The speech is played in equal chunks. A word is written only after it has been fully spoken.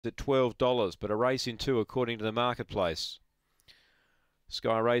at $12, but a race in 2 according to the marketplace.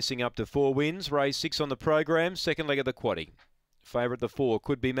 Sky Racing up to 4 wins. Race 6 on the program. Second leg of the quaddie. Favourite the 4.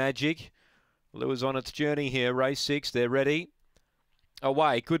 Could Be Magic. Lures on its journey here. Race 6. They're ready.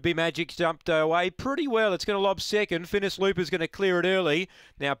 Away. Could Be Magic jumped away pretty well. It's going to lob second. Finnis Looper's going to clear it early.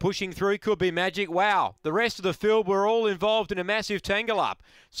 Now pushing through Could Be Magic. Wow. The rest of the field were all involved in a massive tangle up.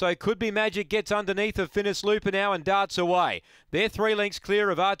 So Could Be Magic gets underneath of Finnis Looper now and darts away. They're 3 lengths clear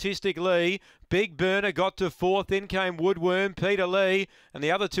of Artistic Lee. Big Burner got to 4th. Then came Woodworm, Peter Lee, and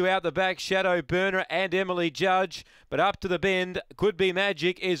the other 2 out the back, Shadow Burner and Emily Judge. But up to the bend, Could Be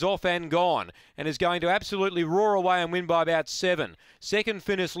Magic is off and gone and is going to absolutely roar away and win by about 7. Second,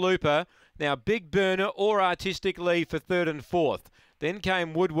 Finnis Looper. Now Big Burner or Artistic Lee for 3rd and 4th. Then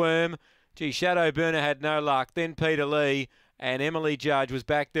came Woodworm. Gee, Shadow Burner had no luck. Then Peter Lee. And Emily Judge was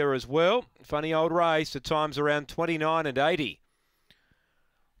back there as well. Funny old race. At times around 29 and 80.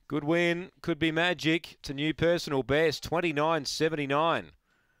 Good win. Could Be Magic. It's a new personal best. 29.79.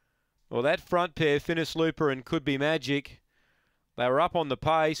 Well, that front pair, Finnis Looper and Could Be Magic, they were up on the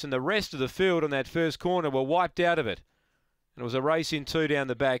pace, and the rest of the field on that first corner were wiped out of it. And it was a race in 2 down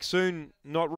the back. Soon not